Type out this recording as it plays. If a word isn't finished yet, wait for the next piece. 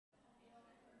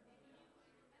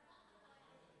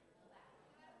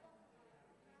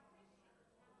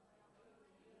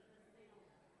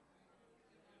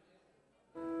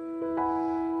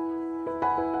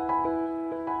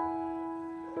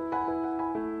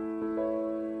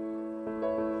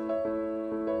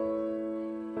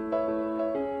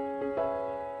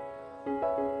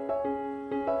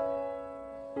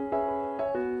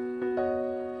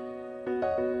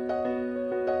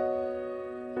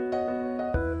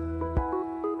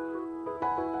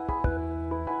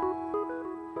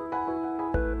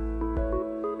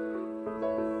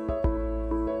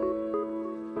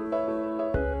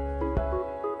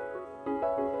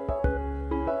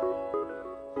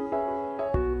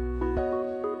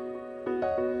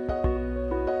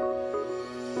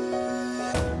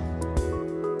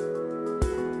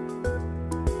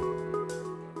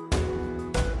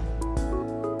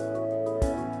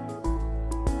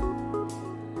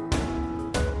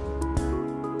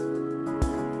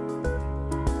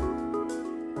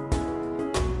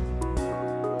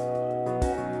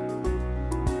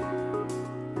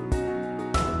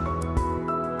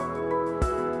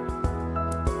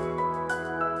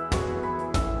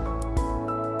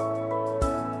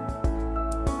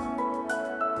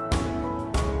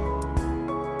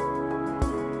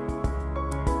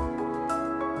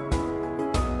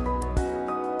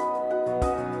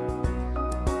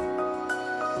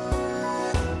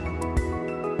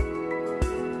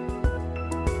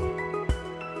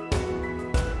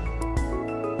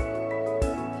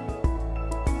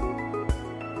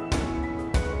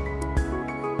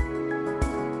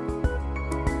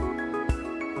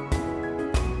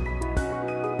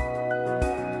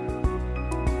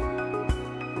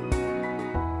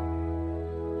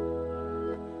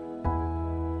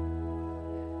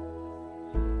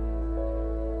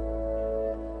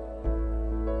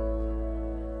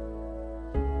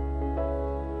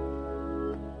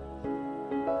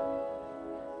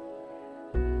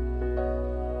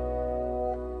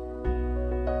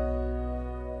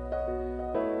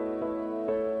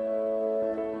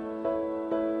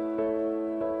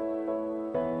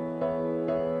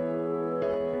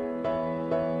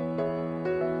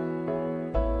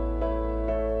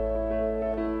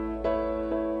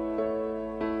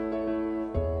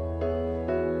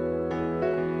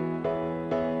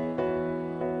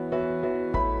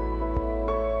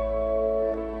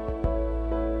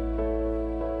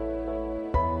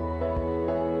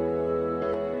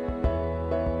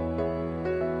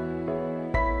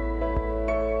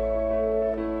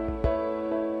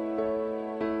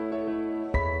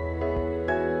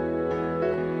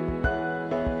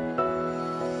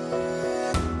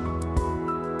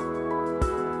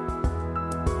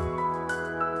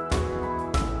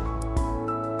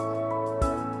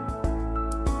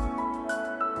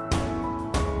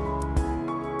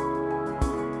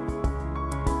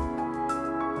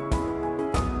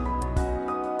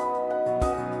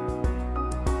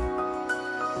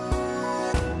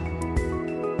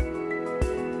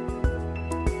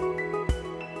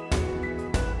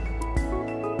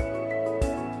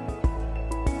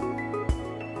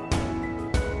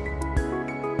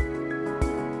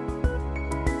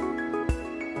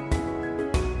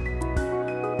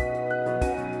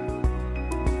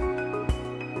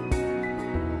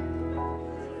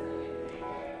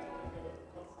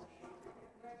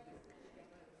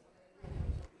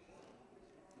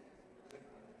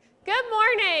Good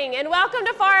morning and welcome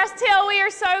to Forest Hill. We are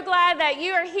so glad that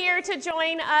you are here to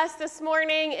join us this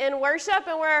morning in worship,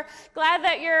 and we're glad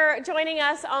that you're joining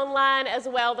us online as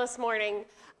well this morning.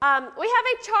 We have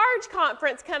a charge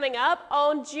conference coming up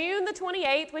on June the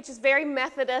 28th, which is very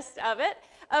Methodist of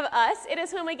us. It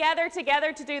is when we gather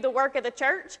together to do the work of the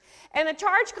church, and the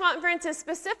charge conference is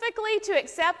specifically to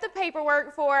accept the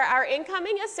paperwork for our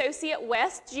incoming associate,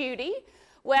 Wes Judy.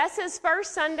 Wes's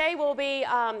first Sunday will be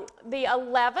the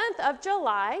 11th of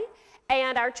July,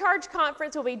 and our charge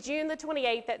conference will be June the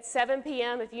 28th at 7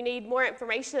 p.m. If you need more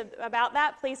information about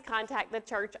that, please contact the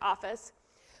church office.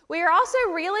 We are also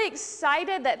really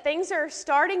excited that things are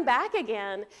starting back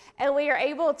again, and we are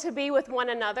able to be with one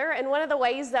another. And one of the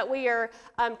ways that we are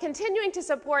continuing to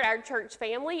support our church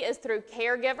family is through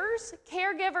caregivers.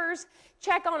 Caregivers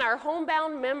check on our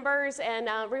homebound members and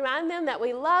remind them that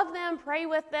we love them, pray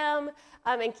with them,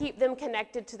 and keep them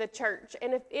connected to the church.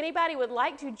 And if anybody would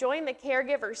like to join the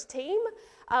caregivers team,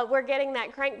 we're getting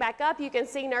that crank back up. You can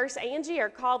see Nurse Angie or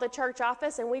call the church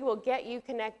office and we will get you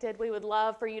connected. We would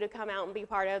love for you to come out and be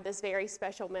part of this very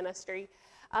special ministry.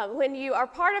 When you are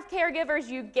part of caregivers,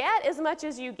 you get as much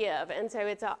as you give. And so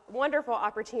it's a wonderful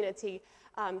opportunity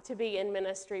to be in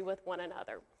ministry with one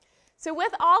another. So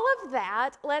with all of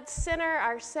that, let's center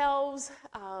ourselves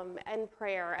in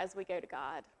prayer as we go to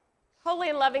God. Holy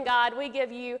and loving God, we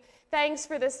give you thanks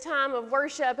for this time of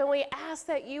worship, and we ask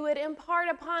that you would impart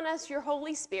upon us your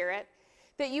Holy Spirit,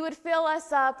 that you would fill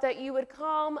us up, that you would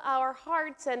calm our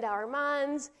hearts and our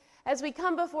minds as we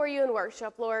come before you in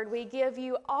worship. Lord, we give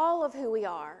you all of who we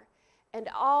are and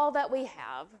all that we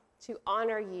have to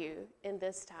honor you in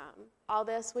this time. All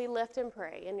this we lift and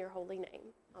pray in your holy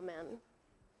name. Amen.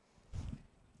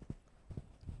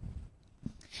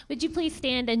 Would you please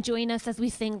stand and join us as we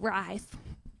sing Rise?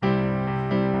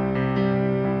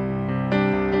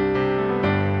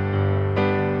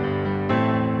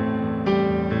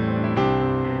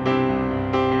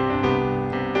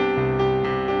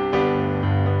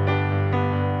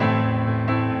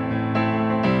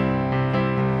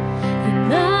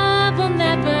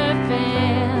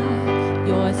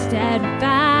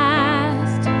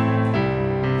 Steadfast,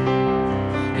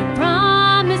 your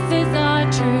promises are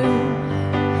true,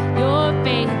 you're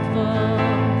faithful.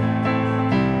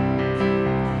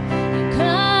 You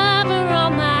cover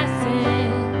all my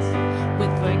sins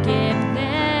with forgiveness.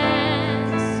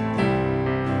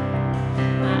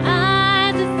 My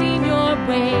eyes have seen your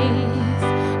ways,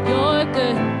 your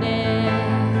goodness,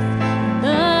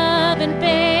 love and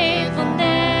faithfulness.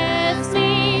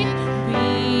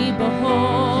 We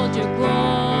behold your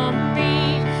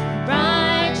glory,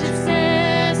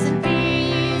 righteousness and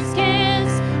peace.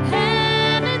 Kiss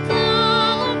heaven's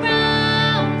all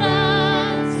around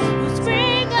us. Will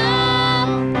spring up,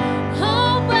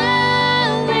 oh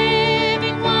well,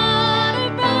 living water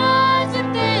rise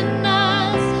within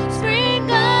us.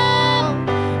 Spring up,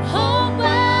 oh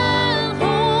well,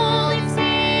 Holy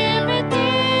Spirit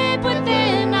deep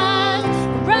within us.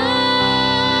 Holy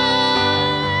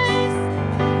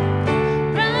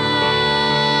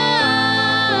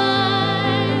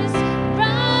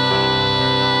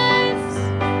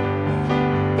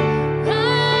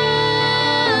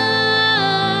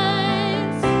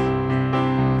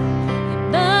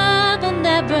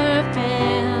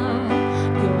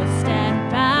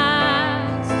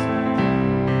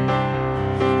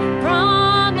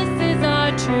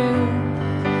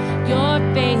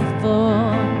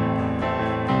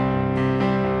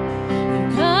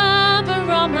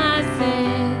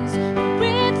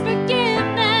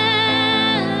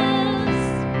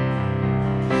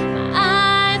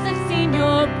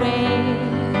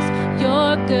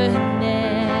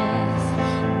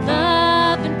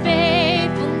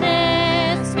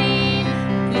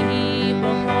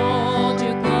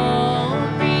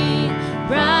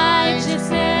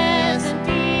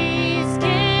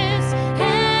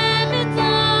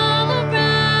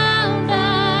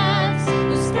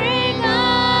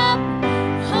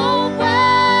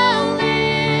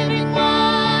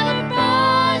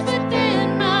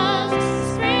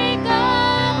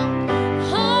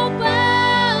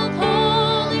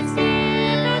Spirit.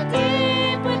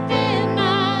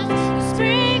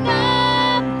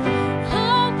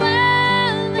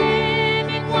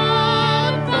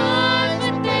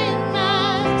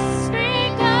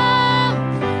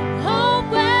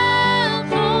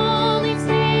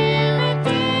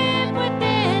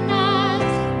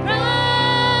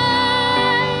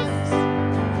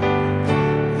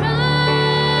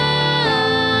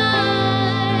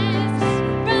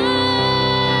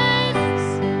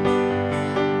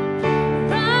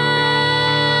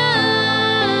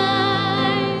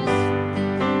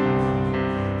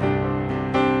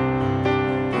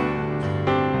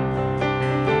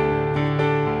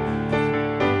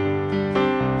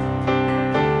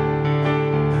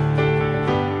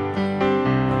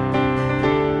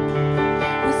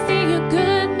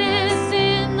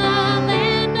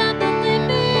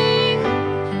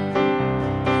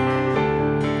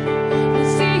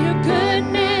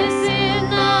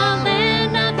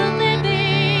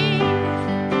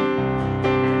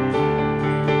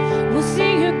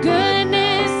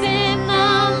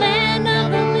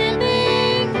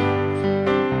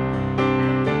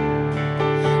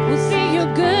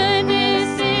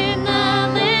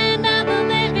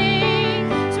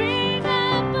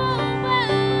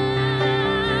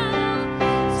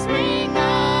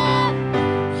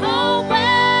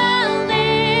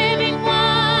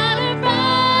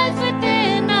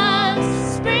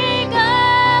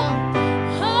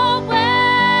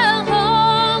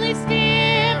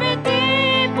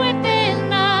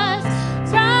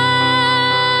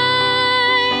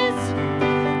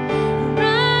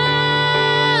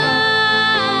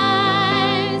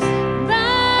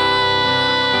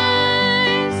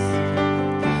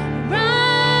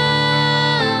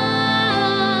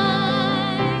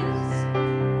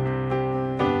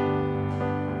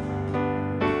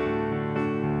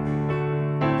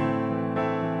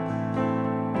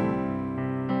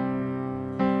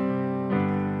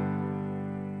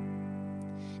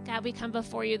 God, we come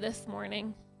before you this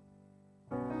morning.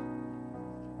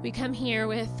 We come here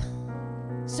with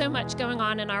so much going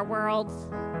on in our world,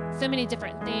 so many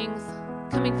different things,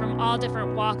 coming from all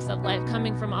different walks of life,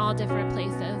 coming from all different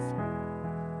places.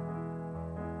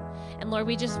 And Lord,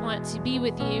 we just want to be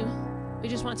with you. We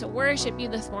just want to worship you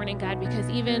this morning, God, because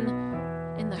even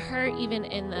in the hurt, even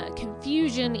in the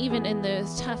confusion, even in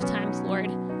those tough times, Lord,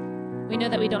 we know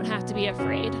that we don't have to be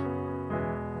afraid,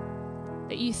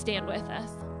 that you stand with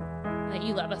us, that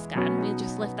you love us, God. And we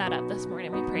just lift that up this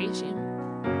morning. We praise you.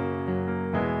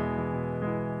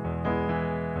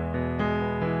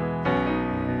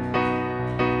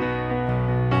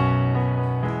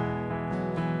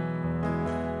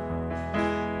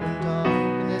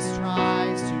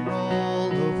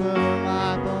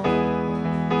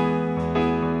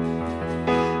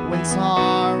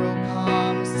 Sorrow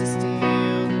comes to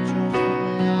steal the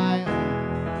joy I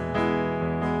own.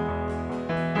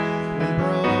 When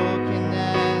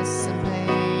brokenness and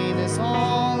pain is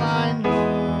all I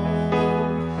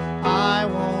know, I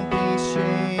won't be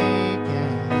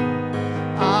shaken.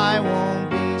 I won't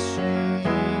be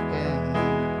shaken.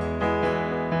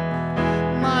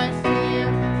 My fear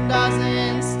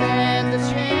doesn't stand a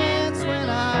chance when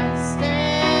I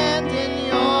stand in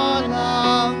your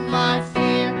love. My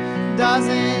fear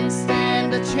doesn't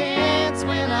stand a chance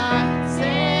when I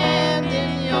stand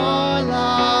in your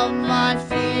love. My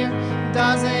fear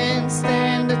doesn't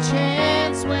stand a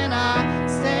chance when I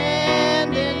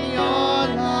stand in your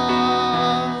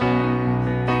love.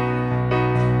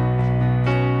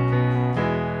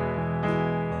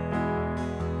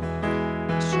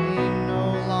 Shame no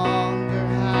longer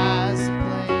has a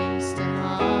place to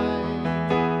hide.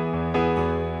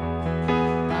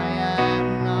 I am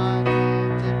not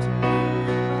gifted to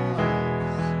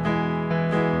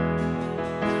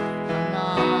I'm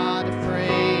not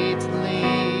afraid to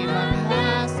leave my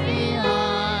past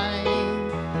behind.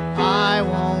 I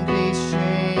won't be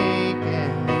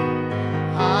shaken.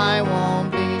 I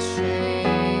won't be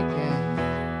shaken.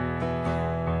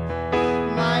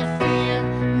 My fear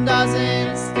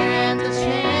doesn't stand a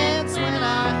chance when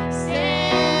I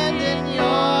stand in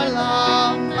your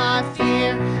love. My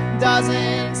fear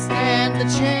doesn't stand a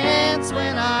chance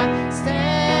when I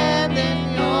stand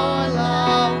in your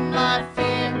love. My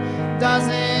fear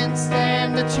doesn't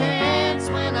stand a chance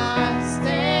when I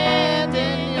stand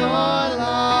in your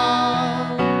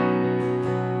love.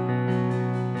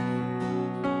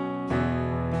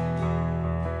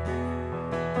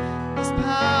 This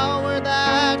power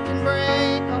that can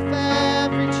break off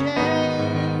every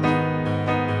chain.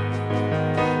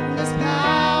 This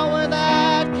power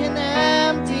that can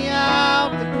empty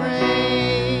out the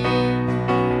grave.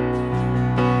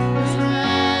 There's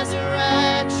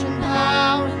resurrection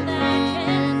power that we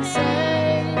can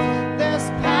save. There's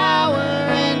power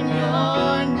in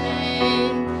your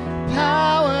name.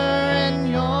 Power in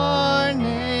your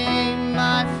name.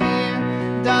 My fear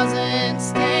doesn't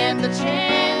stand a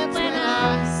chance when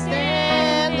I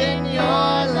stand in your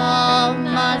love.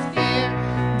 My fear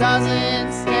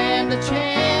doesn't stand a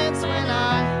chance when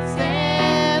I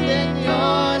stand in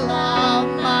your love.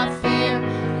 My fear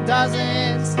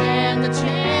doesn't stand a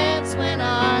chance when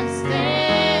I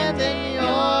stand in your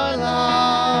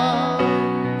love.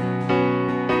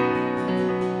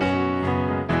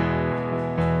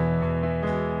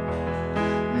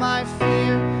 My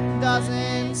fear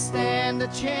doesn't stand a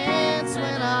chance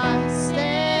when I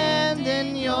stand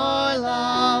in your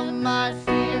love. My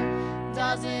fear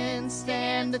doesn't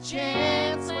stand a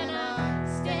chance when I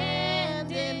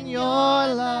stand in your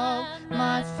love.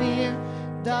 My fear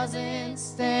doesn't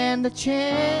stand a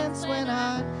chance when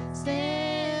I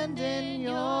stand in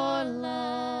your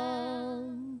love.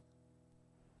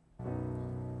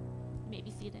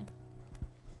 Maybe seated.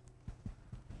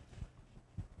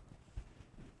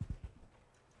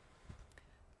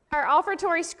 Our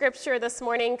offertory scripture this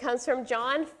morning comes from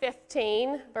John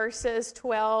 15, verses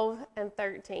 12 and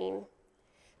 13.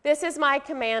 This is my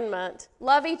commandment: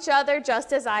 love each other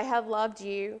just as I have loved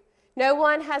you. No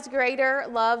one has greater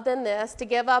love than this, to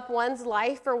give up one's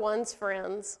life for one's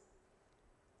friends.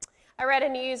 I read a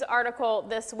news article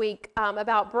this week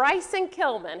about Bryson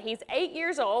Killman. He's 8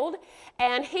 years old,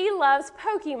 and he loves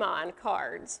Pokemon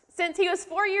cards. Since he was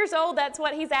 4 years old, that's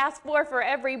what he's asked for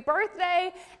every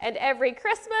birthday and every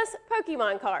Christmas,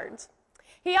 Pokemon cards.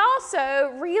 He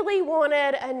also really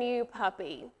wanted a new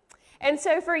puppy. And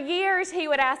so for years, he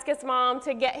would ask his mom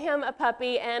to get him a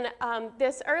puppy, and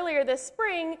earlier this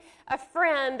spring, a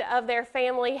friend of their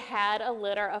family had a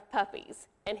litter of puppies,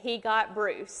 and he got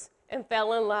Bruce and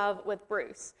fell in love with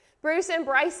Bruce. Bruce and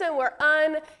Bryson were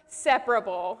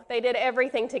inseparable. They did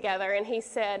everything together, and he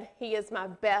said, "He is my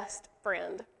best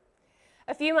friend."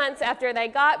 A few months after they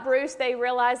got Bruce, they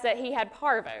realized that he had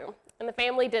parvo, and the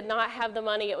family did not have the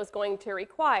money it was going to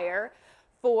require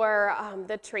for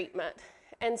the treatment.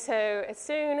 And so as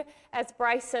soon as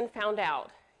Bryson found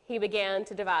out, he began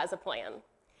to devise a plan.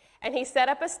 And he set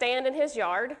up a stand in his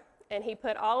yard, and he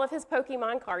put all of his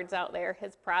Pokemon cards out there,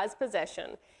 his prized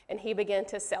possession, and he began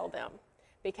to sell them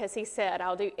because he said,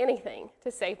 "I'll do anything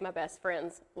to save my best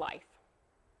friend's life."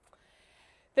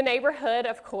 The neighborhood,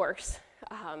 of course,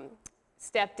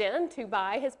 stepped in to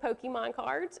buy his Pokemon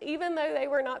cards, even though they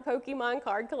were not Pokemon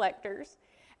card collectors.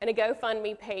 And a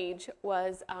GoFundMe page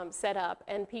was set up,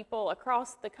 and people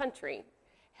across the country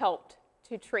helped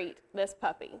to treat this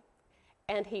puppy,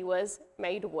 and he was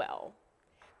made well.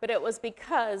 But it was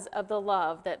because of the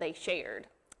love that they shared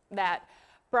that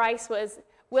Bryce was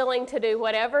willing to do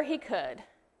whatever he could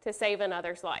to save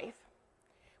another's life.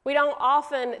 We don't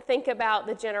often think about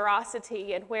the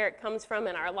generosity and where it comes from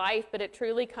in our life, but it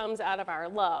truly comes out of our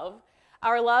love.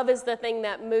 Our love is the thing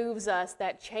that moves us,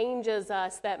 that changes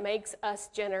us, that makes us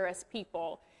generous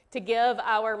people, to give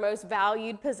our most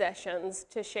valued possessions,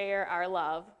 to share our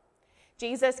love.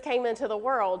 Jesus came into the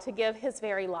world to give his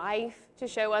very life, to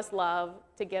show us love,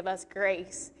 to give us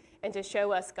grace, and to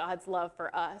show us God's love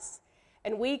for us.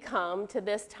 And we come to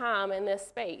this time in this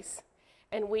space,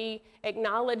 and we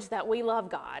acknowledge that we love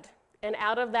God. And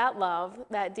out of that love,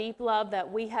 that deep love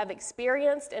that we have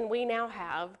experienced and we now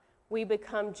have, we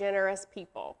become generous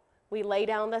people. We lay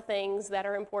down the things that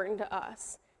are important to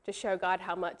us to show God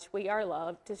how much we are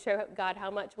loved, to show God how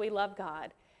much we love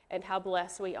God, and how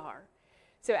blessed we are.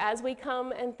 So as we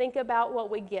come and think about what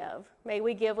we give, may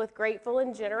we give with grateful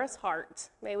and generous hearts.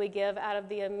 May we give out of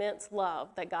the immense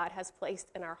love that God has placed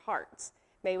in our hearts.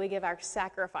 May we give our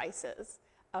sacrifices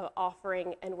of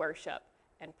offering and worship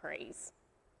and praise.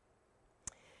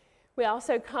 We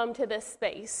also come to this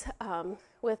space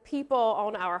with people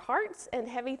on our hearts and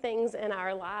heavy things in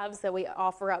our lives that we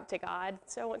offer up to God.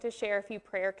 So I want to share a few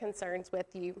prayer concerns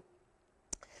with you.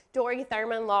 Dory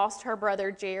Thurman lost her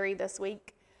brother Jerry this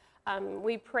week.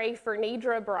 We pray for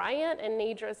Nidra Bryant and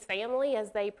Nidra's family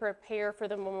as they prepare for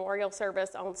the memorial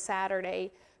service on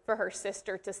Saturday for her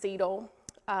sister Tacedal.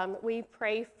 We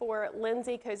pray for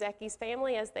Lindsay Kozecki's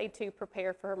family as they too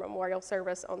prepare for her memorial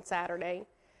service on Saturday.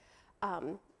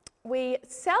 We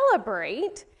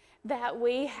celebrate that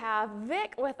we have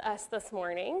Vic with us this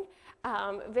morning.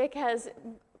 Vic has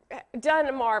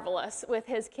done marvelous with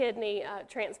his kidney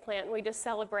transplant. We just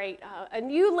celebrate a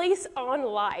new lease on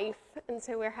life, and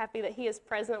so we're happy that he is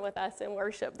present with us in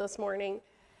worship this morning.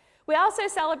 We also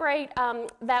celebrate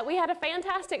that we had a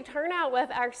fantastic turnout with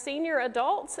our senior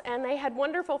adults, and they had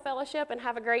wonderful fellowship and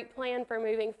have a great plan for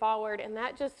moving forward, and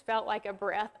that just felt like a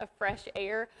breath of fresh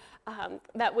air,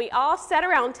 that we all sat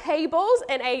around tables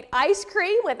and ate ice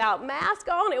cream without masks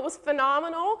on. It was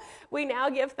phenomenal. We now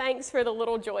give thanks for the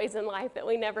little joys in life that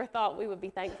we never thought we would be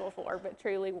thankful for, but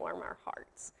truly warm our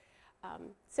hearts.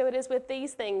 So it is with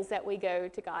these things that we go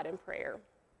to God in prayer.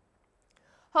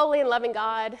 Holy and loving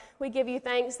God, we give you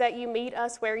thanks that you meet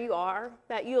us where you are,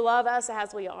 that you love us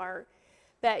as we are,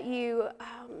 that you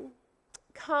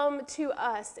come to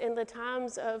us in the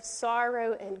times of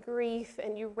sorrow and grief,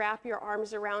 and you wrap your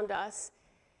arms around us,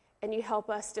 and you help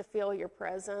us to feel your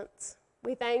presence.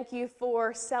 We thank you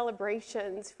for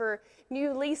celebrations, for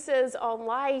new leases on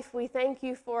life. We thank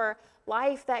you for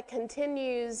life that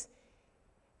continues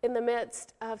in the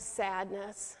midst of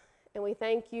sadness. And we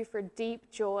thank you for deep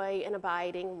joy and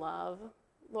abiding love.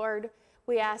 Lord,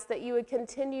 we ask that you would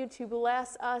continue to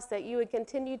bless us, that you would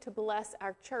continue to bless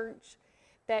our church,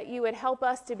 that you would help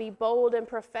us to be bold and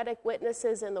prophetic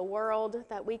witnesses in the world,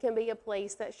 that we can be a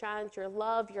place that shines your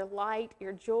love, your light,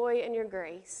 your joy, and your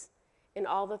grace in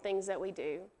all the things that we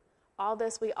do. All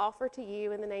this we offer to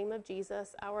you in the name of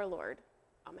Jesus, our Lord.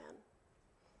 Amen.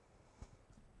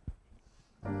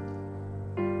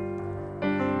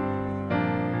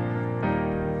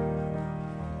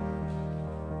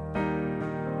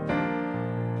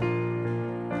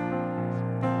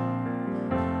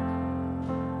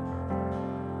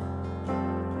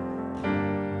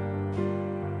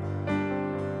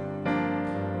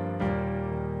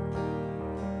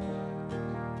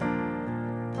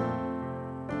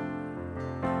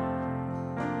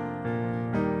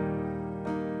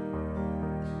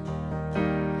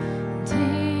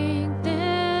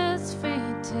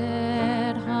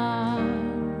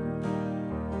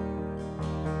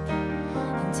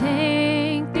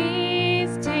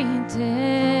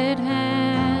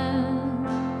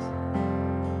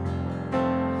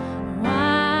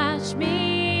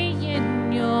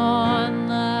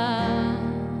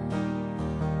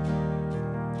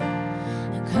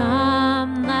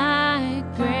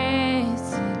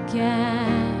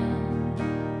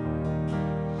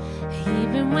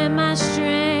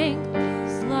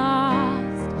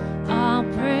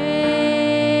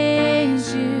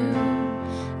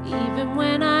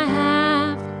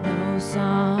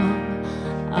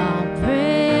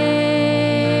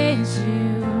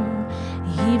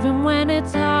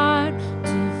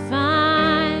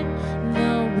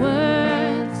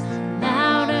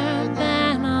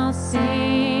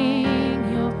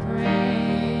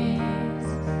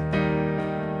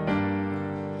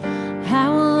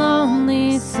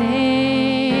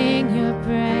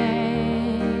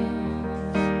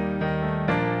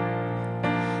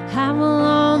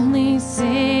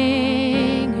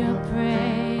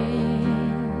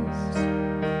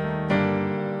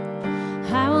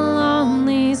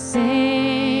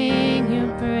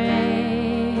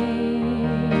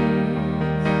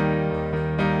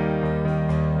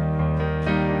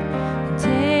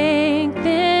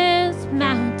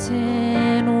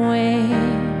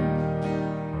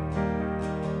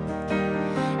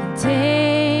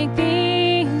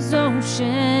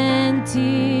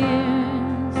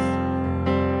 tears.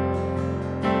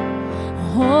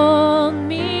 Hold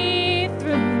me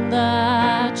through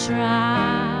the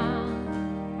trial.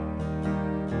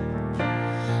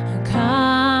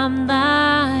 Come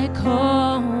like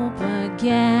hope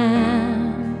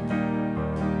again.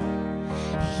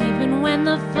 Even when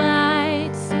the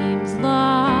fight seems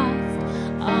lost,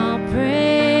 I'll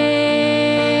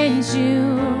praise you.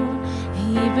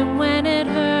 Even when it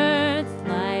hurts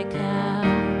like hell,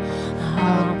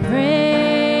 I'll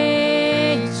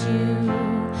praise you.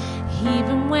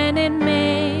 Even when it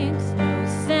makes no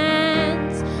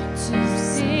sense to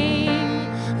sing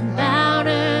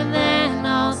louder than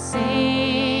I'll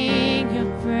sing your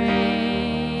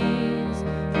praise.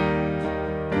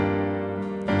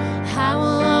 I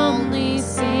will only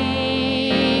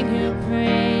sing your praise.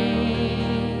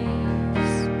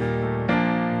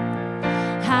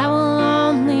 I will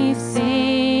only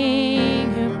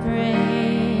sing your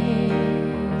praise.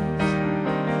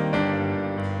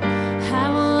 I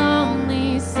will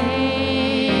only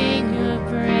sing your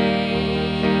praise.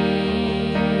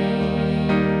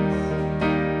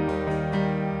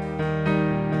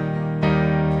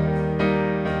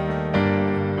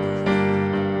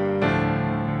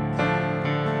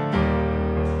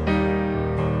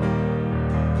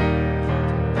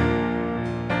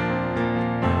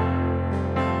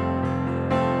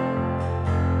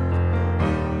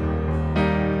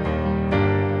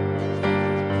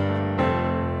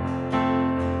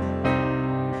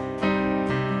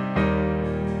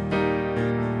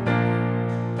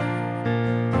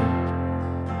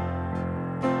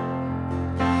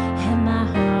 And my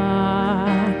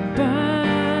heart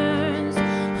burns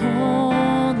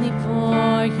only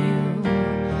for you.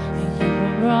 You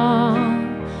were wrong,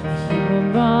 you were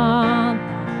wrong.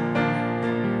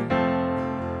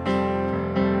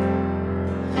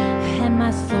 And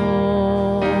my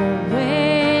soul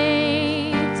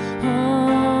waits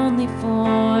only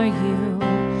for you.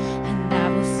 And I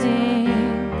will sing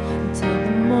until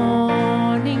the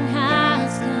morning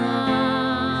has come.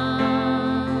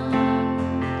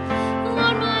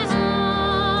 Lord, my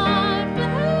heart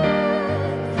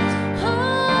burns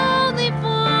only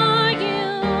for you.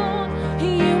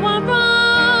 You are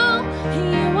wrong,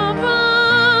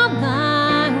 I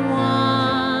want.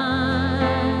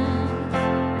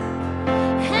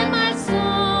 And my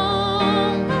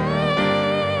soul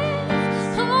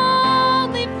waits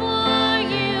only for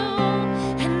you.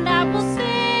 And I will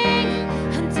sing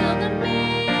until the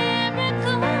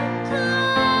miracle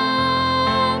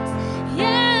comes.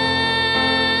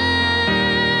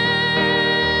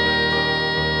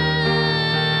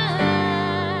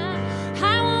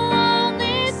 I will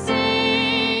only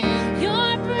sing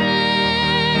your praise.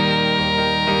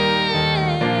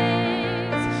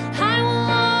 I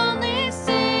will only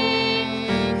sing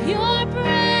your praise.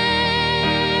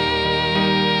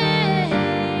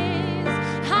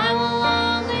 I will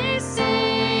only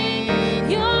sing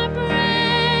your praise.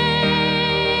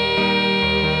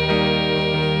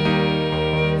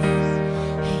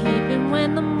 Even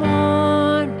when the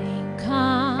morning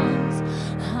comes,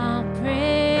 I'll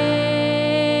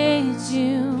praise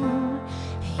you.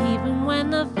 Even when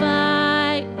the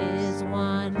fight is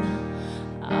won,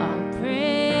 I'll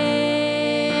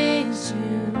praise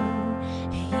you.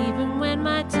 Even when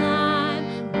my time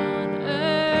on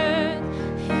earth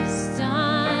is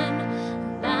done,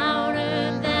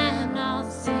 louder than I'll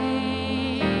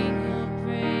sing your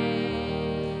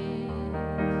praise.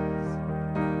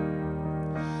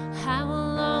 I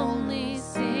will only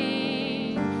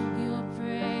sing your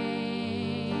praise.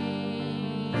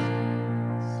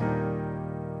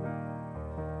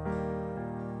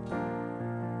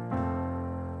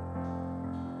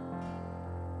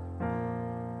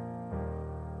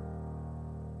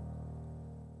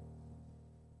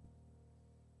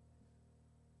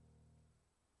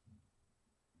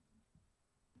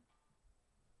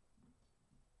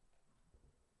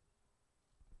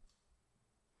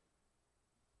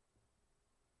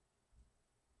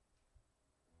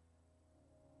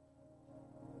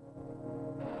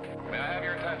 May I have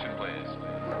your attention, please?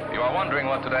 You are wondering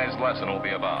what today's lesson will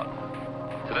be about.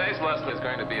 Today's lesson is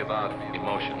going to be about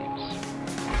emotions.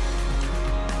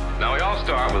 Now, we all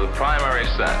start with a primary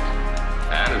set,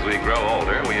 and as we grow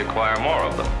older, we acquire more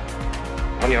of them.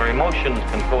 When your emotions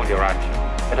control your action,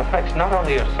 it affects not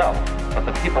only yourself, but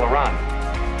the people around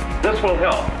you. This will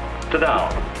help. Sit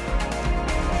down.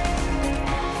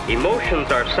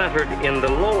 Emotions are centered in the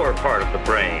lower part of the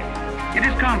brain. It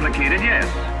is complicated, yes,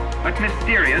 but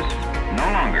mysterious no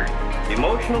longer.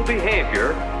 Emotional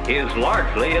behavior is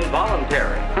largely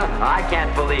involuntary. I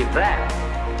can't believe that.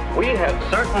 We have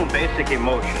certain basic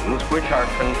emotions which are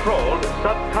controlled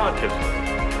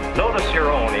subconsciously. Notice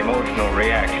your own emotional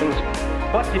reactions.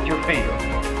 What did you feel?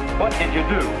 What did you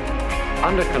do?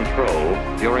 Under control,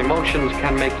 your emotions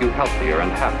can make you healthier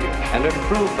and happier and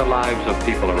improve the lives of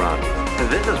people around you.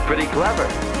 This is pretty clever.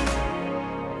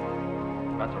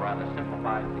 That's a rather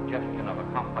simplified suggestion of a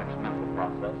complex mental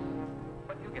process,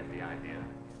 but you get the idea.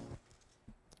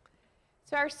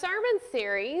 So our sermon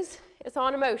series is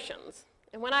on emotions.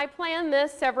 And when I planned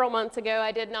this several months ago,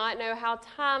 I did not know how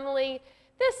timely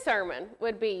this sermon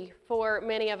would be for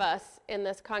many of us in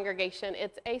this congregation.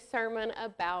 It's a sermon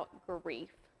about grief.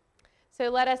 So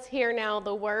let us hear now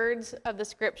the words of the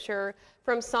scripture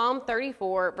from Psalm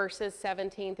 34, verses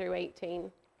 17 through 18.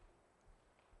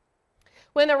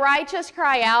 When the righteous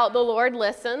cry out, the Lord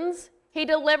listens. He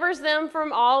delivers them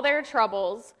from all their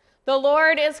troubles. The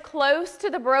Lord is close to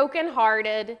the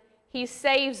brokenhearted. He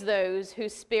saves those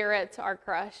whose spirits are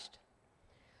crushed.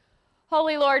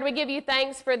 Holy Lord, we give you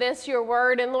thanks for this, your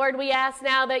word. And Lord, we ask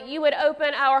now that you would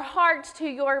open our hearts to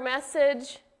your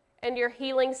message and your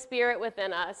healing spirit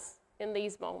within us in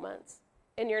these moments.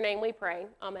 In your name we pray.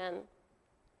 Amen.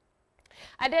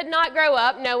 I did not grow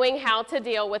up knowing how to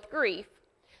deal with grief.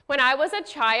 When I was a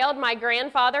child, my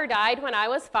grandfather died when I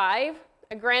was 5.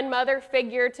 A grandmother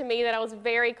figure to me that I was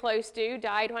very close to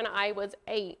died when I was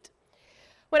 8.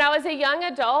 When I was a young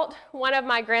adult, one of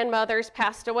my grandmothers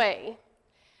passed away.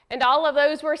 And all of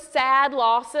those were sad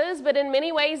losses, but in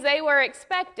many ways they were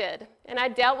expected. And I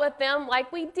dealt with them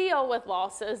like we deal with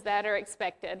losses that are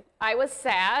expected. I was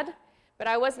sad, but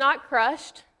I was not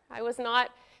crushed. I was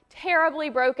not terribly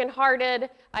brokenhearted.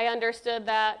 I understood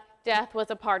that death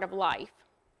was a part of life.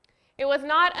 It was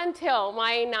not until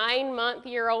my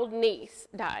 9-month-old niece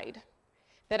died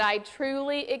that I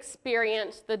truly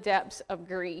experienced the depths of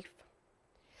grief.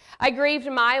 I grieved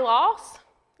my loss.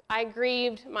 I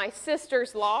grieved my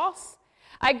sister's loss.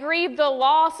 I grieved the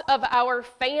loss of our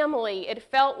family. It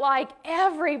felt like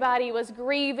everybody was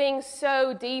grieving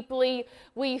so deeply,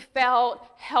 we felt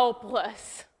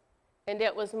helpless. And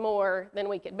it was more than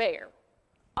we could bear.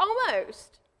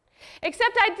 Almost.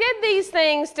 Except I did these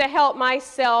things to help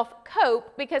myself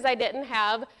cope because I didn't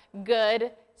have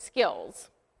good skills.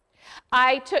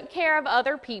 I took care of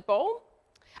other people.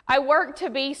 I worked to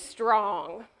be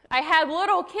strong. I had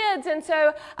little kids, and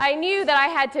so I knew that I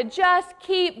had to just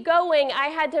keep going. I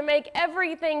had to make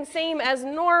everything seem as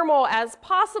normal as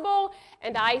possible,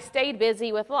 and I stayed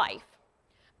busy with life.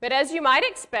 But as you might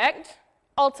expect,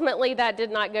 ultimately that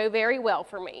did not go very well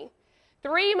for me.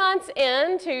 3 months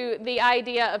into the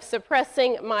idea of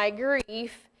suppressing my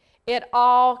grief, it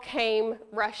all came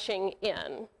rushing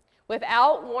in,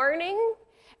 without warning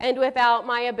and without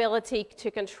my ability to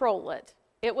control it.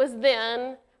 It was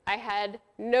then I had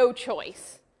no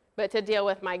choice but to deal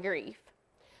with my grief.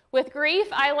 With grief,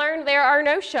 I learned there are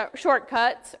no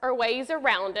shortcuts or ways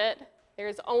around it.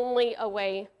 There's only a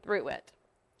way through it.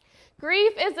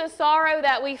 Grief is the sorrow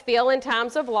that we feel in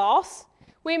times of loss.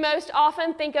 We most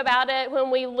often think about it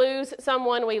when we lose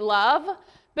someone we love,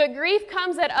 but grief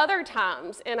comes at other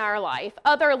times in our life,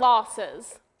 other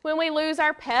losses. When we lose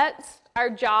our pets,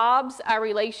 our jobs, our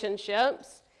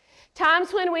relationships,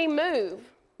 times when we move,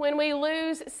 when we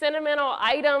lose sentimental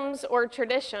items or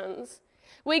traditions.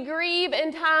 We grieve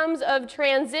in times of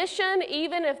transition,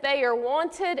 even if they are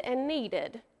wanted and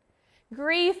needed.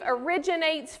 Grief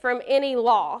originates from any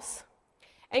loss,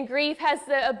 and grief has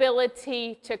the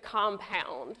ability to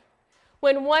compound.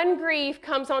 When one grief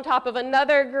comes on top of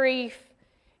another grief,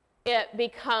 it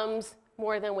becomes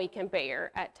more than we can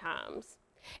bear at times.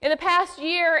 In the past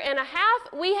year and a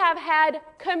half, we have had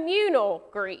communal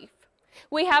grief.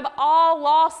 We have all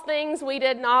lost things we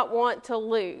did not want to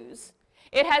lose.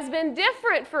 It has been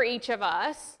different for each of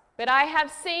us, but I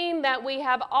have seen that we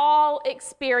have all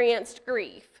experienced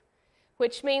grief,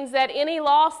 which means that any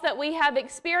loss that we have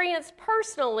experienced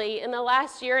personally in the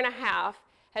last year and a half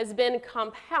has been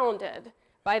compounded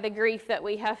by the grief that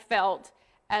we have felt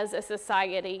as a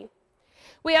society.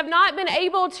 We have not been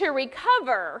able to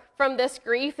recover from this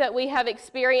grief that we have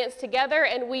experienced together,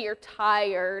 and we are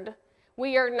tired.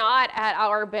 We are not at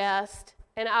our best,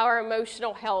 and our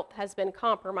emotional health has been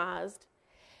compromised.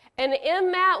 And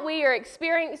in that, we are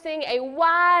experiencing a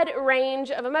wide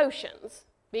range of emotions,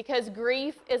 because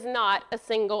grief is not a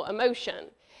single emotion.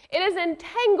 It is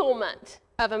entanglement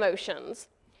of emotions.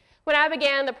 When I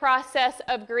began the process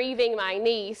of grieving my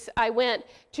niece, I went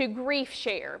to Grief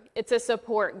Share. It's a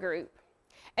support group.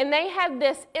 And they had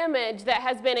this image that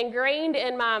has been ingrained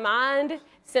in my mind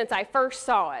since I first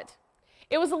saw it.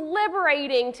 It was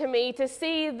liberating to me to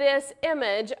see this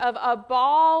image of a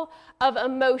ball of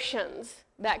emotions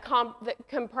that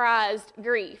comprised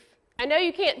grief. I know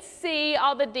you can't see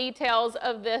all the details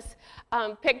of this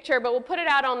picture, but we'll put it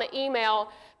out on the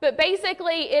email. But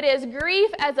basically, it is grief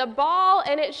as a ball,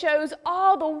 and it shows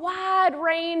all the wide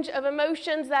range of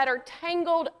emotions that are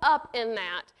tangled up in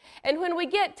that. And when we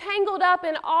get tangled up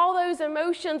in all those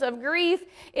emotions of grief,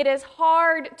 it is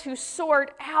hard to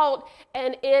sort out,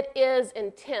 and it is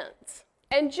intense.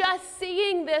 And just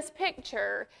seeing this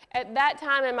picture at that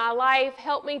time in my life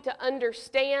helped me to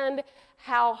understand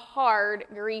how hard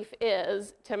grief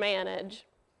is to manage.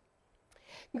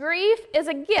 Grief is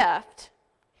a gift.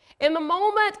 In the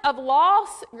moment of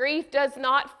loss, grief does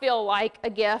not feel like a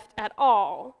gift at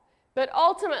all, but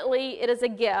ultimately it is a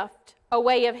gift, a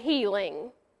way of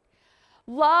healing.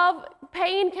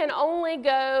 Pain can only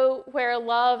go where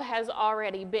love has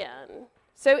already been.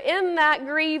 So in that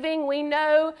grieving, we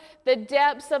know the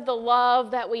depths of the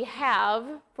love that we have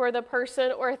for the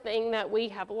person or thing that we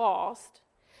have lost.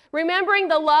 Remembering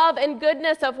the love and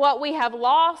goodness of what we have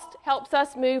lost helps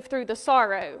us move through the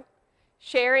sorrow.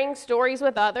 Sharing stories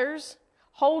with others,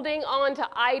 holding on to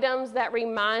items that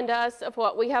remind us of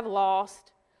what we have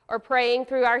lost, or praying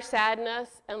through our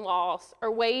sadness and loss,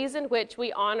 are ways in which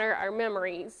we honor our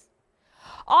memories.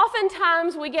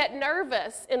 Oftentimes we get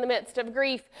nervous in the midst of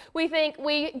grief. We think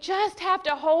we just have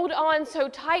to hold on so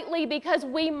tightly because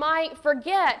we might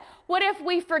forget. What if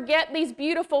we forget these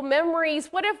beautiful memories?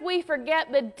 What if we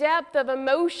forget the depth of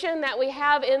emotion that we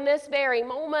have in this very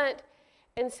moment?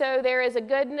 And so there is a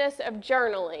goodness of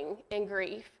journaling in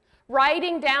grief,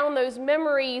 writing down those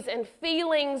memories and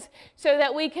feelings so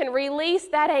that we can release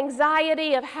that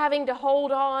anxiety of having to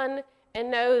hold on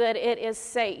and know that it is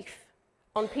safe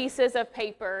on pieces of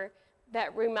paper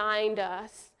that remind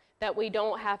us that we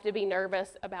don't have to be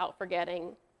nervous about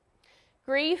forgetting.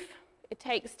 Grief, it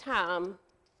takes time.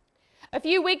 A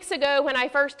few weeks ago, when I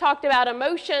first talked about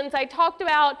emotions, I talked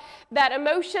about that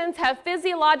emotions have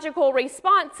physiological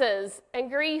responses, and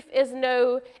grief is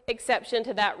no exception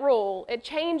to that rule. It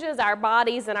changes our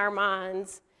bodies and our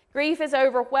minds. Grief is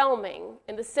overwhelming,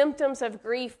 and the symptoms of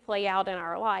grief play out in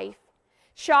our life.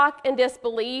 Shock and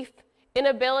disbelief,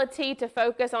 inability to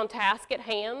focus on tasks at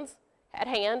hand,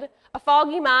 a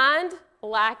foggy mind, a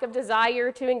lack of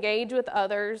desire to engage with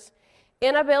others,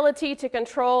 inability to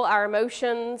control our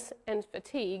emotions, and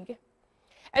fatigue.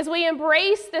 As we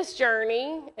embrace this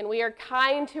journey and we are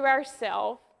kind to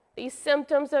ourselves, these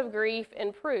symptoms of grief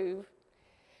improve.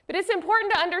 But it's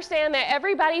important to understand that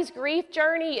everybody's grief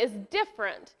journey is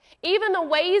different. Even the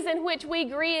ways in which we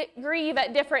grieve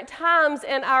at different times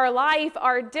in our life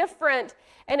are different,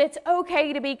 and it's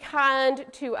okay to be kind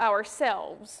to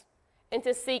ourselves and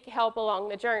to seek help along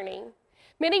the journey.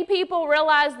 Many people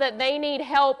realize that they need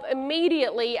help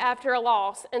immediately after a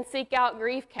loss and seek out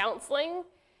grief counseling.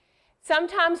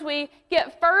 Sometimes we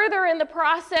get further in the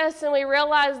process and we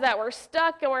realize that we're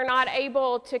stuck and we're not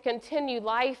able to continue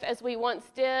life as we once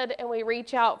did, and we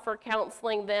reach out for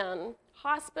counseling then.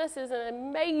 Hospice is an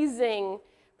amazing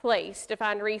place to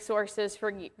find resources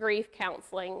for grief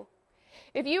counseling.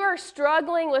 If you are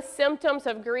struggling with symptoms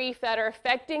of grief that are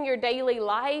affecting your daily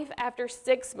life after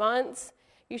 6 months,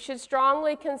 you should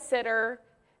strongly consider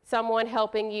someone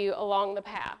helping you along the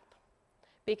path,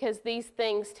 because these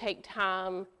things take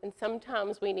time, and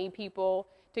sometimes we need people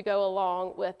to go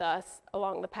along with us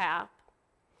along the path.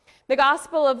 The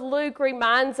Gospel of Luke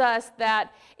reminds us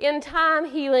that in time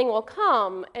healing will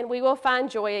come and we will find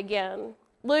joy again.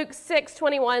 Luke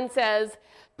 6:21 says,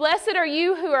 "Blessed are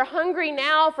you who are hungry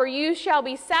now, for you shall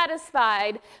be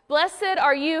satisfied. Blessed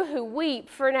are you who weep,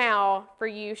 for now, for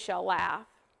you shall laugh."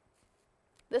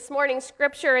 This morning's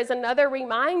scripture is another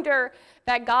reminder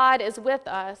that God is with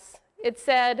us. It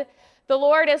said, "The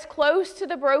Lord is close to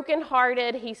the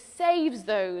brokenhearted. He saves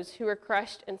those who are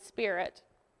crushed in spirit."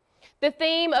 The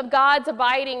theme of God's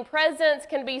abiding presence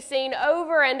can be seen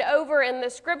over and over in the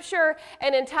scripture,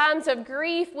 and in times of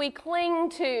grief, we cling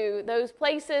to those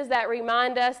places that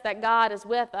remind us that God is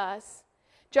with us.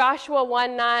 Joshua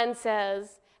 1:9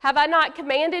 says, "Have I not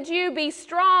commanded you? Be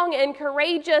strong and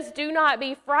courageous. Do not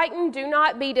be frightened. Do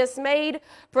not be dismayed,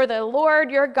 for the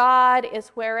Lord your God is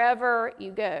wherever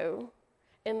you go."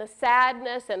 In the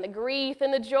sadness and the grief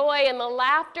and the joy and the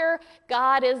laughter,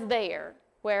 God is there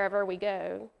wherever we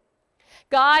go.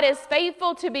 God is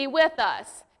faithful to be with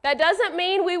us. That doesn't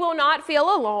mean we will not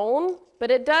feel alone,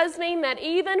 but it does mean that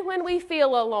even when we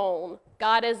feel alone,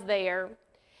 God is there.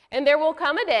 And there will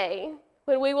come a day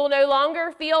when we will no longer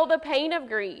feel the pain of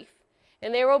grief,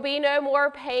 and there will be no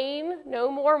more pain, no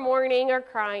more mourning or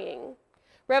crying.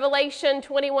 Revelation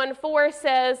 21:4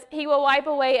 says, "He will wipe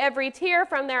away every tear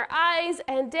from their eyes,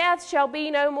 and death shall be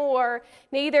no more.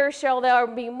 Neither shall there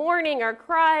be mourning or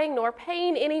crying nor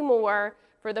pain any more,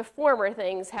 for the former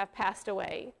things have passed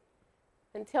away."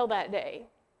 Until that day,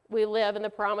 we live in the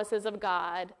promises of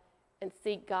God and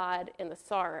seek God in the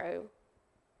sorrow.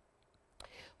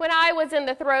 When I was in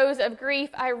the throes of grief,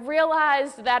 I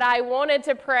realized that I wanted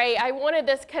to pray. I wanted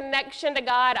this connection to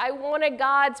God. I wanted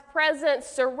God's presence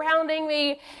surrounding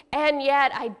me, and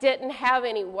yet I didn't have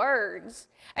any words.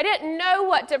 I didn't know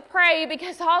what to pray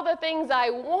because all the things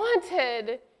I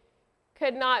wanted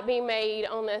could not be made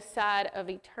on this side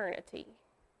of eternity.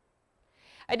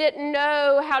 I didn't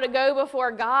know how to go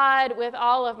before God with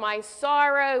all of my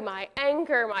sorrow, my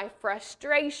anger, my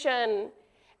frustration.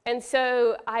 And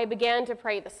so I began to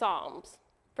pray the Psalms.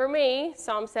 For me,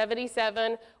 Psalm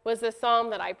 77 was the psalm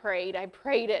that I prayed. I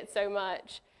prayed it so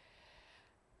much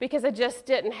because I just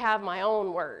didn't have my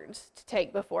own words to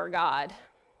take before God.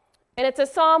 And it's a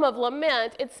psalm of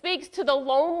lament. It speaks to the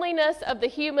loneliness of the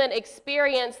human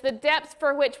experience, the depths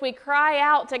for which we cry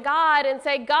out to God and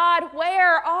say, "God,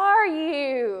 where are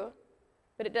you?"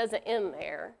 But it doesn't end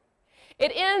there.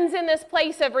 It ends in this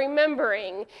place of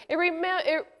remembering.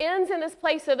 It ends in this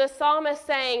place of the psalmist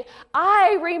saying,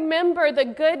 "I remember the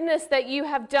goodness that you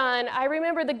have done. I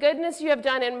remember the goodness you have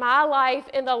done in my life,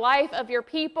 in the life of your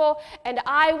people, and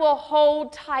I will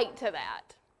hold tight to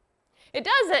that." It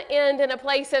doesn't end in a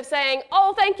place of saying,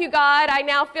 "Oh, thank you, God, I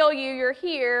now feel you, you're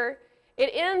here."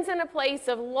 It ends in a place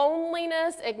of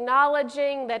loneliness,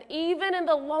 acknowledging that even in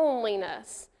the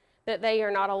loneliness, that they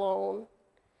are not alone.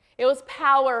 It was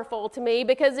powerful to me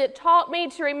because it taught me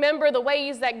to remember the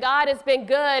ways that God has been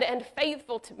good and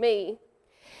faithful to me.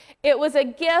 It was a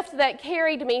gift that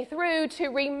carried me through to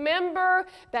remember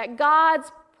that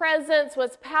God's presence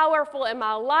was powerful in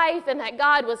my life and that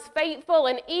God was faithful.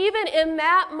 And even in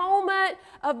that moment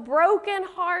of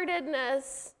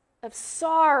brokenheartedness, of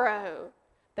sorrow,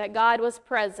 that God was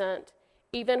present,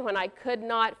 even when I could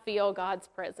not feel God's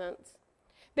presence.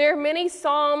 There are many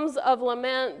psalms of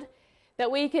lament that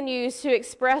we can use to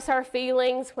express our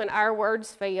feelings when our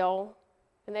words fail.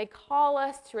 And they call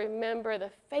us to remember the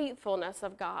faithfulness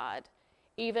of God,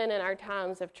 even in our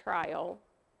times of trial.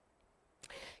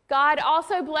 God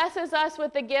also blesses us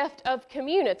with the gift of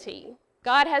community.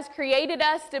 God has created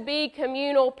us to be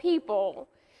communal people.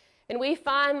 And we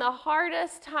find the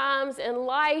hardest times in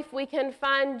life, we can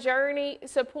find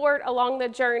support along the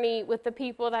journey with the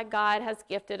people that God has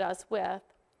gifted us with.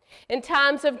 In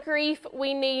times of grief,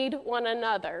 we need one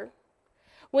another.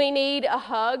 We need a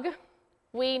hug.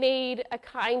 We need a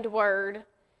kind word.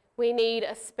 We need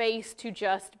a space to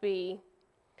just be.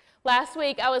 Last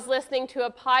week, I was listening to a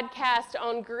podcast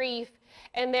on grief,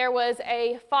 and there was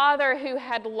a father who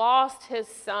had lost his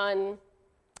son.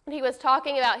 He was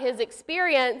talking about his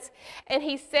experience, and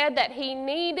he said that he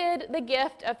needed the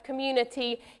gift of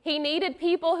community. He needed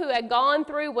people who had gone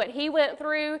through what he went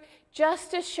through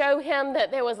just to show him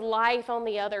that there was life on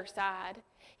the other side.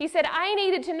 He said, "I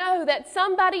needed to know that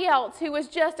somebody else who was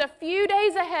just a few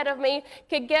days ahead of me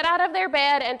could get out of their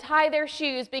bed and tie their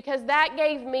shoes because that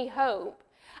gave me hope.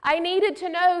 I needed to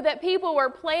know that people were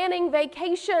planning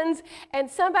vacations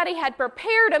and somebody had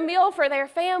prepared a meal for their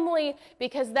family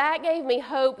because that gave me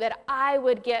hope that I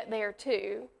would get there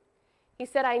too." He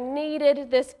said, "I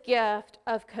needed this gift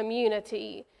of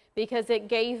community because it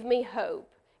gave me hope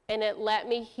and it let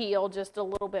me heal just a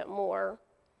little bit more."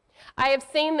 I have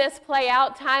seen this play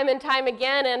out time and time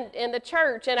again in the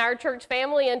church, in our church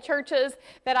family and churches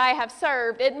that I have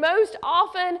served. It most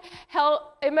often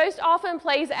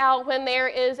plays out when there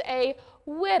is a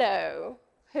widow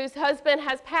whose husband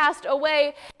has passed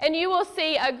away, and you will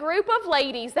see a group of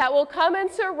ladies that will come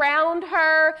and surround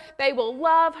her. They will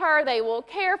love her. They will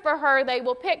care for her. They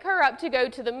will pick her up to go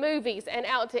to the movies and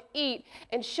out to eat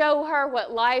and show her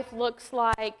what life looks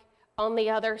like on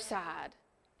the other side.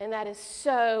 And that is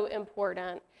so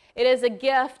important. It is a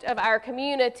gift of our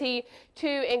community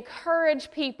to encourage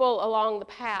people along the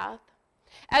path.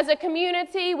 As a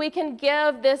community, we can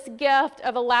give this gift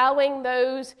of allowing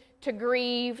those to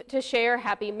grieve, to share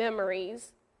happy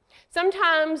memories.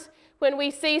 Sometimes when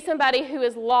we see somebody who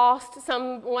has lost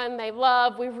someone they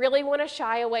love, we really want to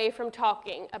shy away from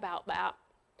talking about that.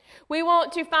 We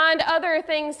want to find other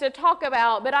things to talk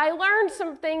about, but I learned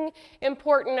something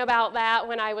important about that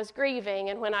when I was grieving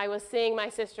and when I was seeing my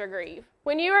sister grieve.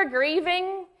 When you are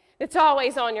grieving, it's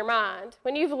always on your mind.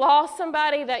 When you've lost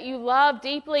somebody that you love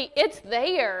deeply, it's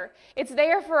there. It's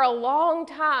there for a long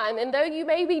time. And though you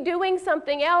may be doing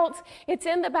something else, it's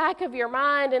in the back of your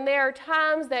mind. And there are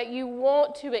times that you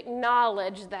want to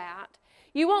acknowledge that.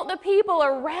 You want the people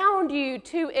around you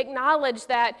to acknowledge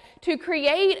that, to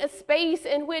create a space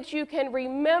in which you can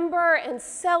remember and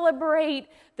celebrate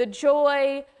the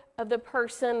joy of the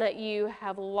person that you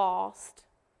have lost.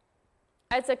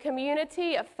 As a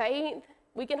community of faith,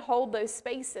 we can hold those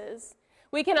spaces.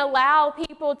 We can allow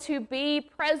people to be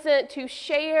present, to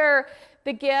share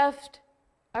the gift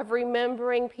of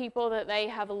remembering people that they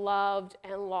have loved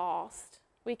and lost.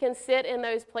 We can sit in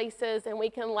those places and we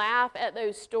can laugh at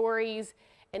those stories,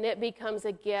 and it becomes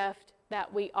a gift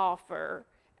that we offer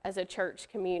as a church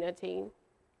community.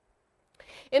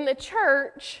 In the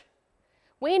church,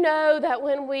 we know that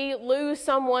when we lose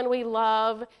someone we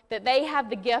love, that they have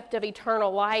the gift of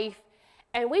eternal life,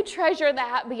 and we treasure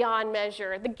that beyond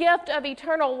measure. The gift of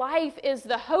eternal life is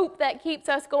the hope that keeps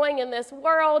us going in this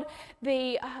world,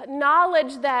 the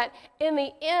knowledge that in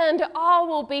the end all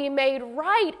will be made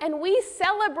right, and we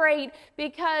celebrate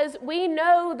because we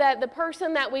know that the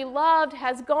person that we loved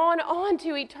has gone on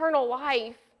to eternal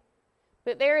life.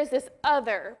 But there is this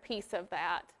other piece of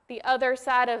that. The other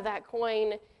side of that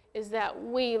coin is that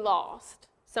we lost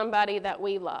somebody that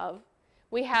we love.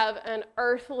 We have an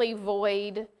earthly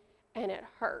void, and it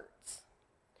hurts.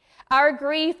 Our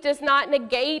grief does not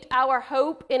negate our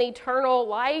hope in eternal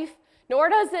life, nor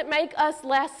does it make us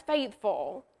less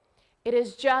faithful. It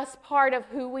is just part of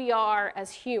who we are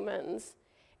as humans.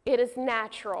 It is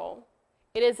natural.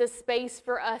 It is a space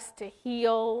for us to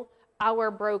heal our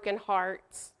broken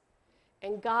hearts.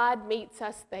 And God meets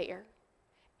us there,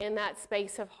 in that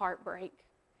space of heartbreak,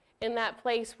 in that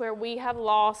place where we have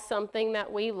lost something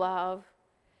that we love.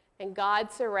 And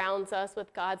God surrounds us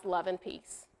with God's love and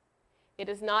peace. It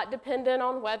is not dependent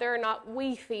on whether or not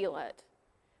we feel it,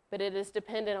 but it is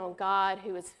dependent on God,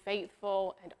 who is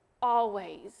faithful and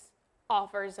always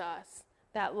offers us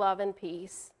that love and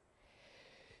peace.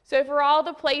 So for all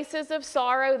the places of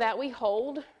sorrow that we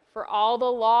hold, for all the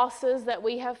losses that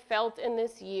we have felt in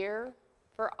this year,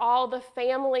 for all the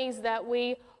families that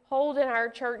we hold in our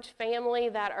church family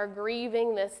that are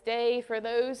grieving this day, for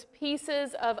those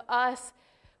pieces of us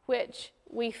which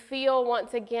we feel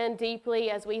once again deeply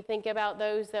as we think about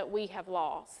those that we have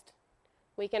lost,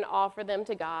 we can offer them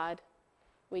to God.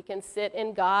 We can sit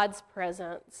in God's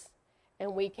presence,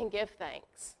 and we can give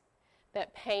thanks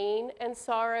that pain and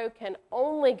sorrow can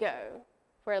only go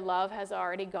where love has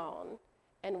already gone,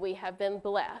 and we have been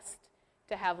blessed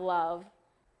to have love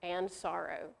and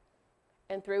sorrow.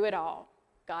 And through it all,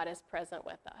 God is present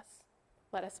with us.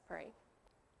 Let us pray.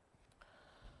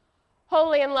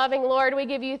 Holy and loving Lord, we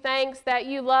give you thanks that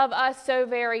you love us so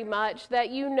very much, that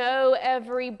you know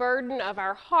every burden of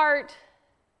our heart,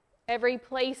 every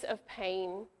place of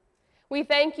pain. We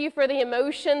thank you for the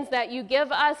emotions that you give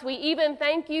us. We even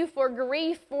thank you for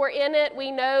grief, for in it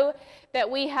we know that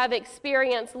we have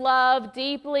experienced love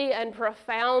deeply and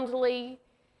profoundly.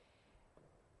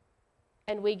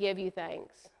 And we give you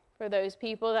thanks for those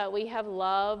people that we have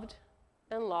loved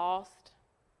and lost,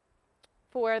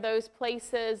 for those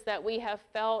places that we have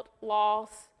felt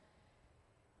loss,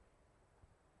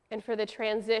 and for the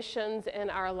transitions in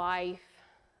our life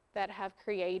that have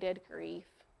created grief.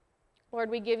 Lord,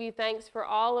 we give you thanks for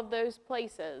all of those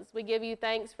places. We give you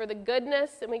thanks for the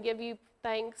goodness, and we give you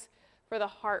thanks for the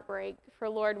heartbreak. For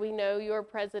Lord, we know you are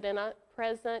present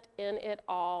in it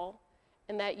all,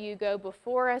 and that you go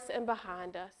before us and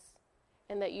behind us,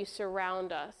 and that you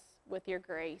surround us with your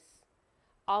grace.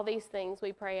 All these things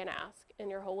we pray and ask in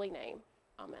your holy name.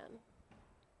 Amen.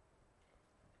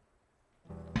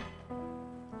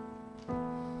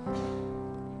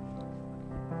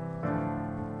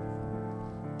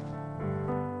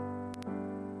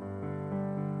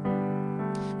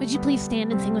 Would you please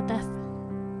stand and sing with us?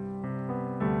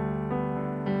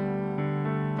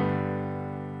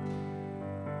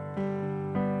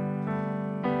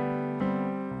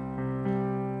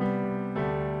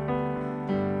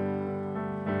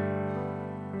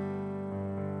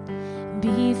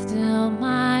 Be still,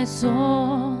 my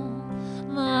soul,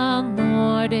 the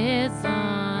Lord is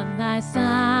on thy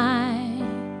side.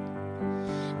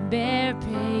 Bear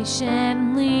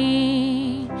patiently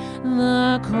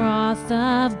the cross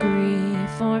of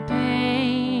grief or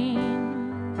pain.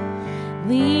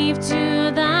 Leave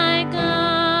to thy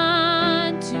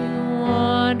God to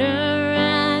order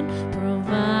and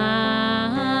provide.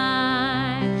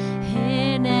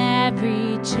 In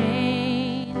every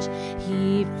change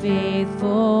he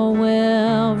faithful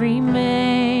will remain.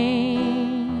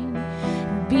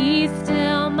 Be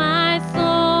still, my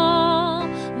soul,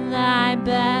 thy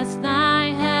best, thy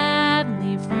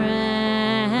heavenly friend,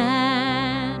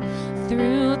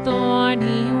 through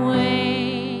thorny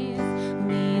ways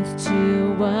leads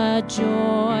to a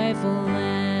joyful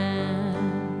end.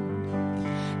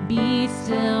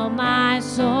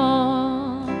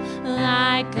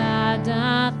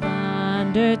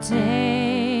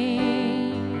 undertake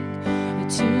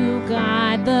to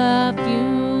guide the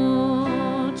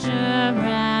future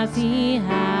as he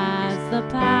has the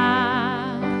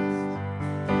past.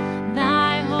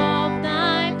 Thy hope,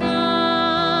 thy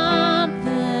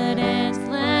confidence,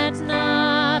 let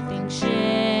nothing shake.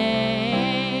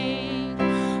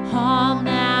 All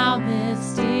now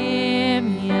mysterious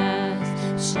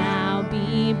shall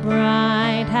be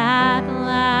bright at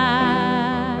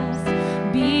last.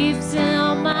 Be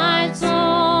still, my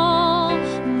soul,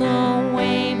 the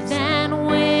waves and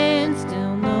winds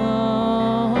still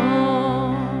know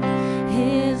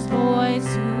his voice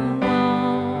who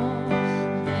won't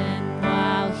then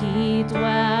while he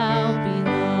dwell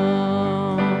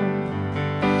below.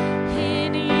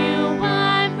 In you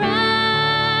I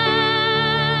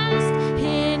rest,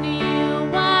 in you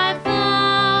I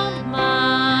found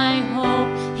my hope,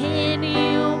 in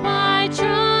you I trust.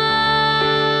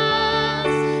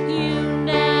 You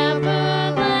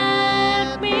never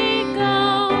let me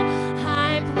go.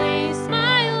 I place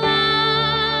my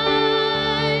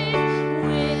life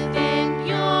within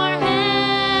your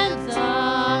hands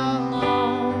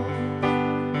alone.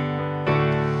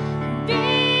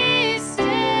 Be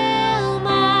still,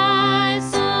 my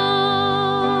soul.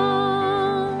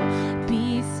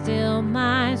 Be still,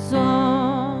 my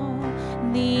soul.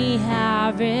 The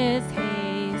hour is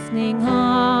hastening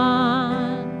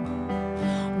on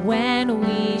when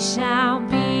we shall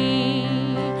be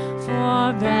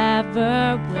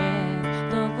forever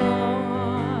with the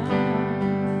Lord.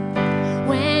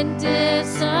 When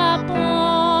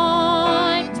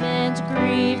disappointment,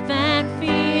 grief, and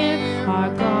fear are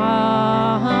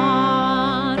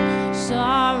gone,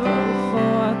 sorrow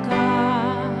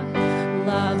forgot,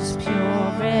 love's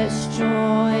purest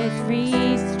joys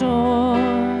restored.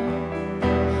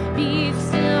 Be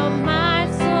still, my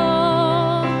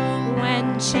soul,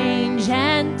 when change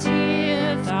and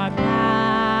tears are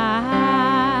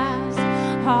past.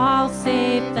 All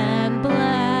safe and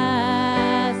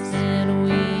blessed, and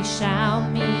we shall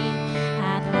meet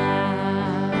at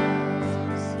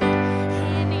last.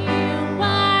 In you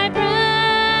I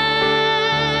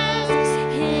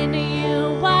rest, in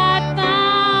you I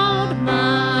found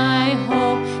my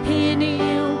hope, in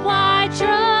you I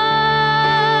trust.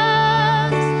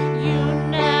 You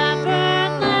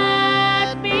never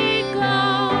let me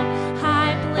go.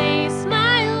 I place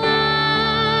my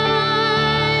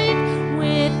life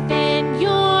within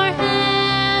your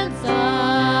hands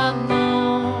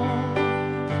alone.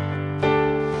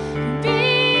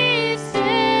 Be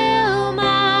still,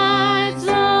 my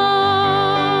soul.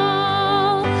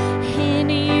 In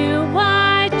you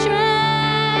I trust.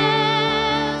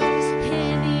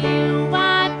 In you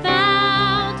I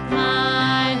found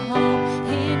my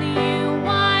hope. In you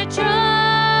I trust.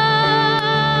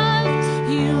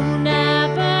 You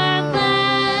never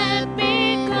let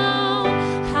me go.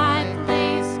 I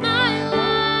place my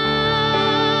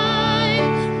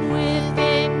life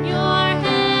within your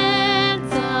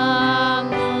hands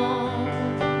alone.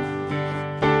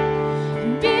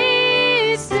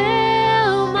 Be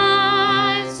still,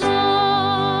 my soul.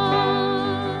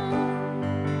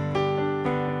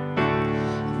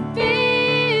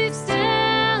 Be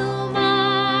still,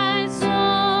 my soul.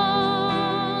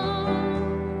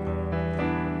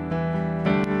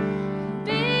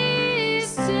 Be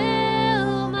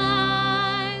still,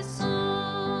 my soul.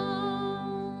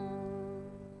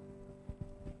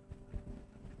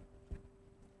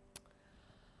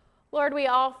 Lord, we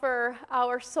offer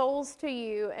our souls to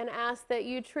you and ask that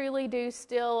you truly do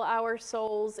still our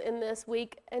souls in this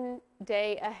week and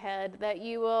day ahead, that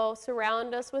you will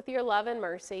surround us with your love and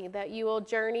mercy, that you will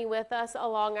journey with us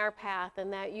along our path,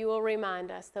 and that you will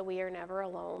remind us that we are never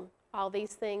alone. All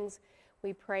these things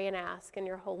we pray and ask in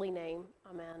your holy name.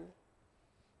 Amen.